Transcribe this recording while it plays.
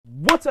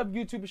What's up,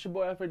 YouTube? It's your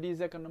boy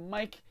Alfred on the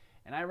mic,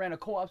 and I ran a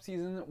co-op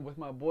season with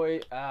my boy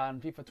on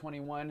FIFA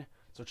 21,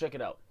 so check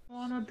it out.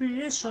 Wanna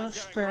be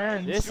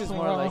suspended. This is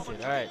more like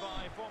it. All right.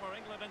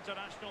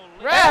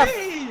 Ref!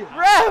 Hey!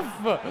 Ref!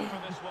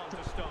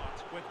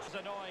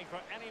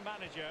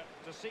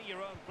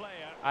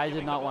 I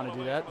did not want to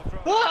do that.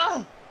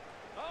 Ah!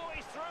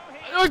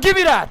 Oh, give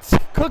me that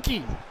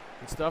cookie.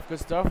 Good stuff. Good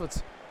stuff.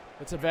 Let's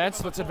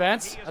advance. Let's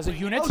advance as a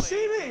unit. Oh,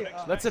 see me!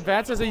 Let's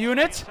advance as a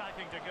unit.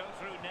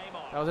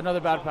 That was another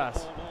bad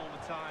pass.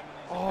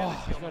 Oh,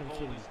 you gotta be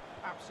kidding me.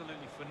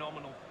 Absolutely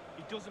phenomenal.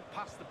 He doesn't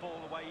pass the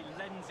ball away. He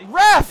lends it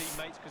Ref! to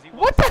teammates because he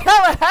What the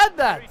hell? I had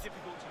that. very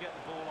difficult to get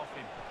the ball off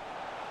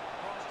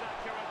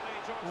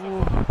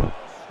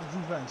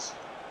him. Defense.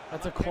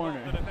 That's a corner.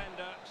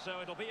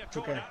 It's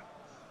okay.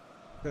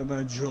 Got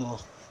my jaw.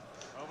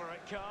 Over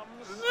it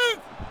comes.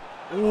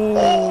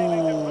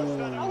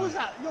 How was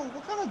that? Yo,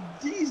 what kind of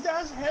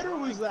D-ass header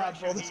was that,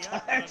 bro? This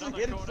guy actually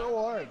hit it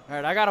so hard. All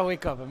right, I gotta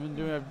wake up.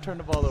 I've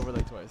turned the ball over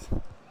like twice.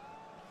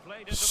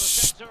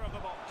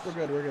 We're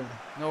good, we're good.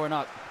 No, we're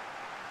not.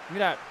 Look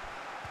at that.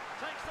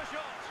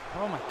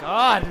 Oh my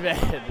God,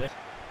 man.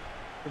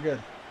 We're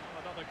good.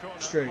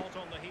 Straight.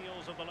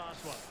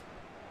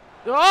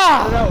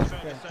 Ah!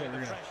 Okay, we're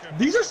good.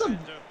 These are some,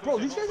 bro,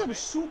 these guys have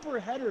super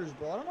headers,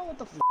 bro. I don't know what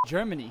the f.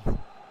 Germany.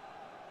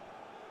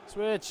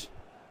 Switch.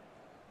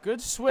 Good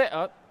switch.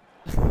 I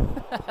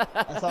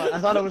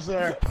thought it was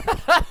there.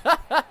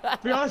 To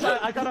be honest,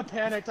 I kind of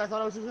panicked. I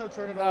thought I was just gonna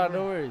turn it over.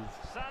 No worries.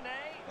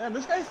 Man,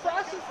 this guy's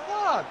fast as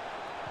fuck.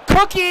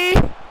 Cookie!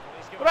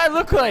 What do I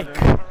look like?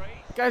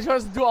 Guy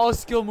tries to do all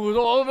skill moves.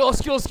 Oh,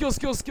 skill.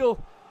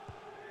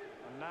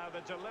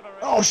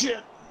 Oh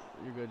shit!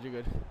 You're good. You're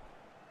good.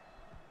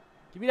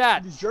 Give me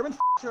that. These German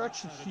are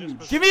actually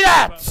huge. Give me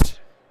that.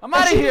 I'm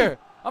out of here.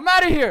 I'm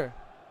out of here.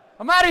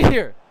 I'm out of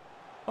here.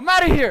 I'm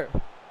out of here.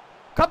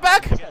 Come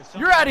back.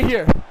 You're out of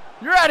here.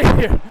 You're out of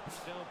here.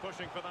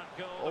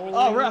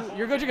 Oh, ref.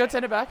 You're good. You're good.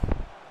 Send it back.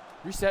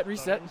 Reset.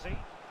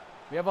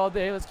 We have all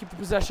day. Let's keep the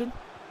possession.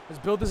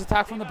 Let's build this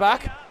attack from the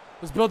back.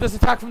 Let's build this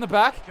attack from the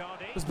back.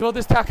 Let's build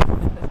this attack.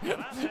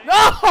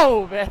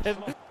 No, man.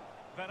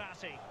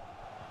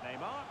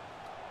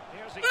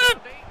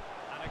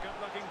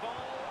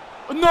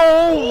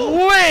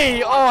 No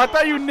way. Oh, I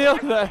thought you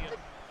nailed that. It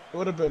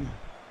would have been.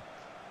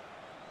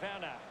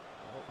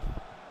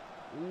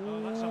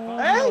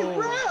 Hey,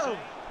 bro!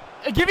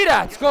 Give me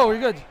that. Let's go. We're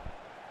good.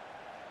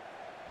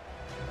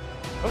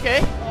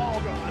 Okay. Oh,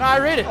 God. No, I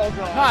rate it. Oh,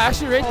 God. No, I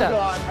actually rate that.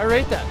 God. I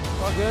rate that.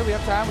 All good. We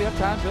have time.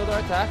 Build our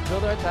attack.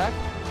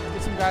 Let's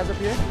get some guys up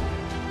here.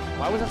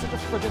 Why was that such a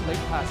friggin' late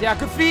pass? Yeah,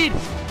 good feed.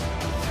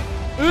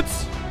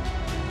 Oots.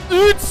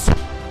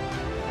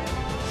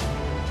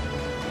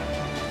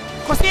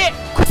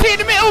 Crossy in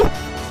the middle.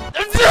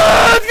 Give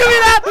me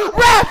that.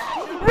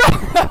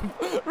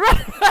 Ref.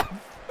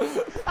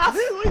 How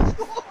did we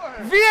score?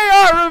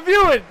 VAR,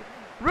 review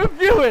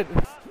it.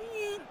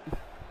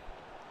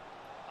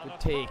 Good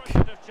take.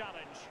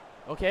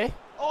 Okay.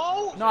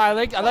 Oh. No, I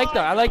like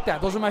that.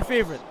 Those are my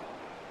favorite.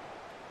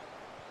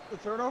 The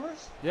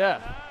turnovers? Yeah.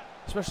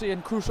 Especially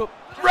in crucial.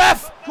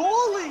 Ref!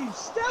 Goalie,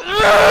 step.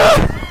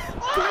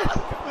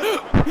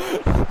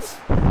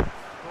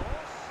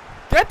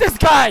 Get this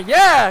guy!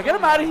 Yeah! Get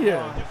him out of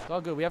here! It's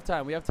all good. We have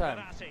time.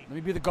 Let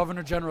me be the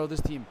Governor General of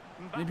this team.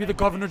 Let me be the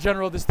Governor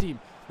General of this team.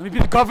 Let me be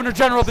the Governor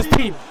General of this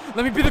team.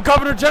 Let me be the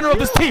Governor General of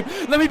this team.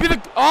 Let me be the.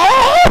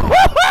 Oh!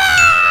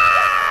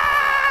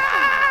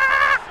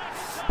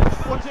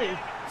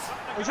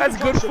 That's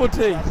good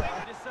footing.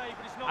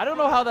 I don't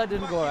know how that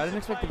didn't go. I didn't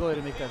expect the goalie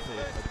to make that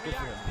save. Good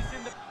for him.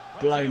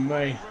 Blame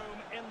me.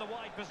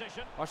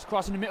 Watch the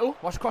cross in the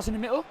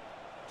middle.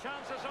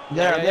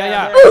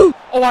 Yeah.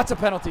 Oh, that's a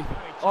penalty.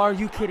 Are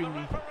you kidding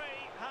me?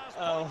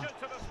 Oh.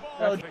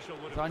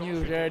 It's on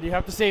you, Jared. You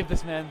have to save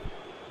this, man.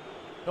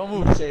 Don't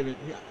move. Save it.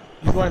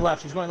 He's going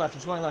left.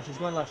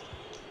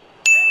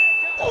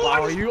 Oh,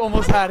 wow, you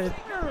almost had it.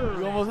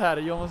 You almost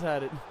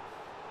had it.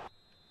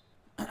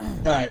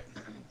 Alright.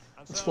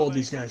 Let's fold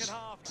these guys.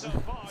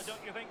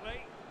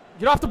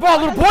 Get off the ball,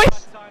 little boy!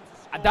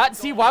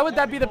 See, why would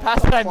that be the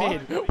pass that I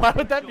made? Why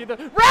would that be the...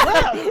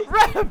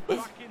 Ref!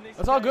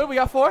 That's all good. We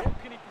got 4.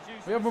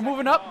 We're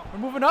moving up.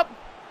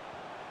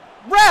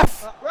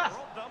 Ref!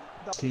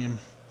 Team.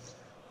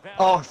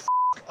 Oh, f.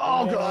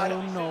 Oh, God.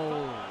 Oh,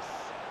 no.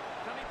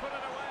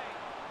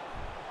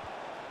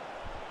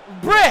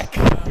 Brick!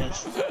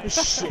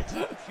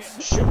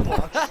 Shit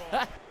box.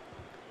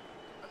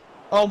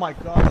 Oh, my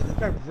God. This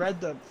guy read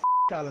the f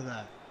out of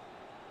that.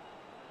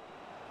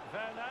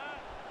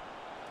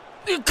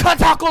 You cut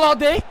tackle all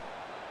day?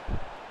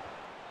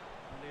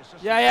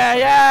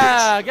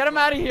 Yeah. Get him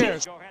out of here.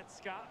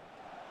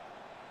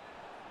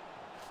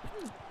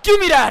 Give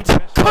me that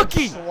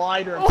cookie.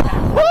 Slider.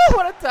 Oh,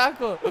 what a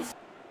tackle.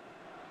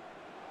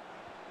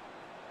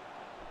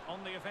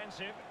 On the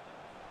offensive.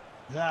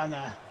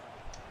 Nah.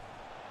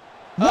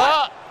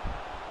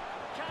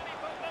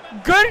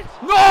 Good.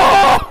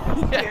 No.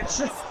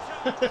 Yes.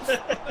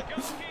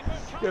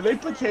 Yeah, they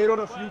potatoed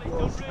a few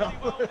goals.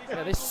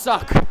 Yeah, they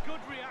suck.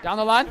 Down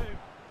the line.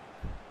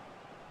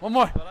 One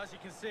more. Well, as you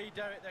can see,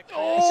 Derek, they're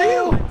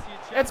Oh,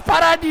 it's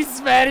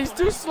Paradis, man. He's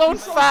too slow and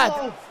so fat.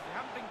 slow.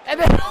 And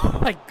then, oh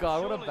my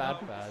God, what a bad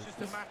pass. It's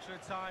just a matter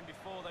of time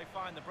before they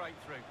find the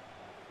breakthrough.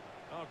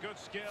 Oh, good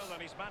skill,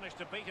 and he's managed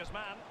to beat his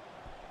man.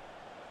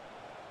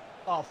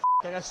 Oh,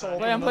 I got so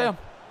Play him, play him.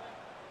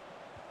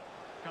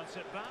 Cuts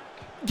it back.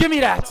 Give me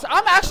that.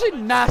 I'm actually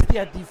nasty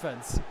at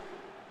defense.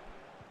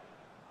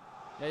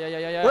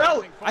 Yeah.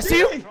 Well, I see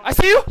you. I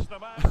see you.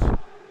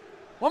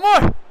 One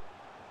more.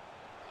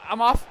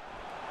 I'm off.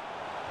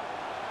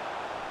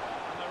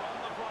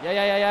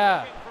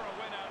 Yeah.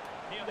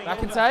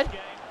 Back inside.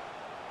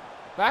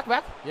 Back.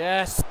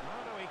 Yes.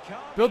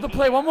 Build the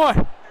play. One more.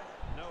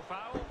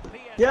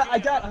 Yeah, I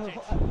got.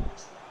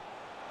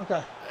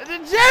 Okay.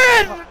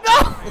 Jared,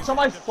 no. It's not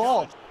my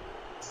fault.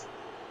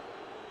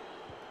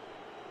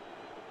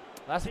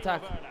 Last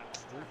attack.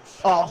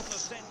 Oh.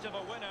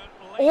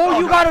 Oh,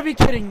 you gotta be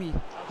kidding me.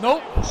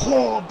 Nope.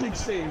 Oh, big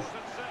save.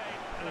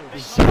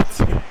 Shit.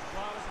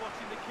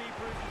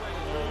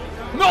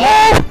 No.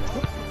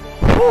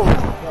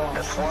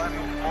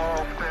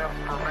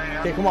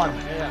 Okay, come on.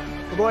 Yeah.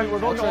 We're going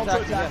to ultra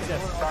attack.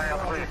 Yes.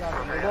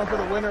 We're going for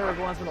the winner or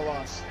going for the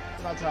loss.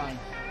 It's not time.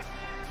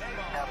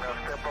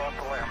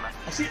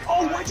 I see.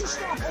 Oh, why'd you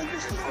stop? Oh, you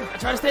stopped. I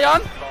try to stay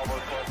on.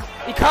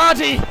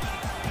 Icardi.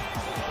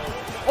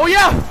 Oh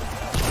yeah.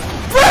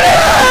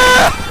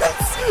 Brilliant!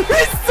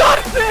 He's done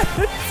it!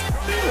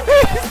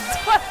 He's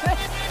done it!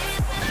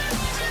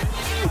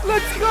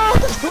 Let's go!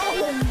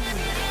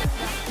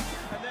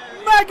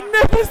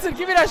 Magnificent!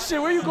 Give me that shit.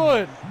 Where you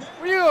going?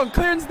 Where you going?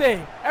 Clearance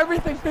day.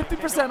 Everything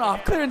 50%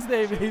 off. Clearance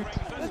day, baby.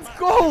 Let's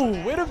go.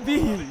 Way to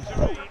be.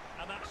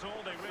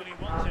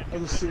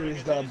 That was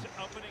serious, dub.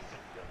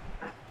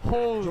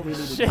 Holy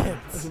shit.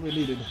 That's what we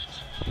needed.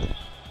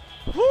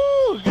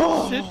 Woo!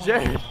 Good shit,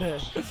 Jared.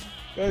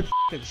 Good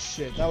f***ing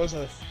shit. That was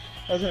an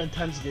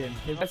intense game.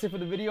 That's it for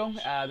the video.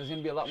 There's going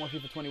to be a lot more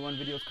FIFA 21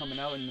 videos coming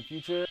out in the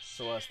future,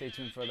 so stay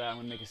tuned for that. I'm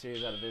going to make a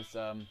series out of this,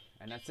 and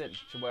that's it.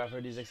 It's your boy, I've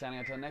heard these exciting.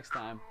 Until next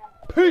time,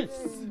 peace!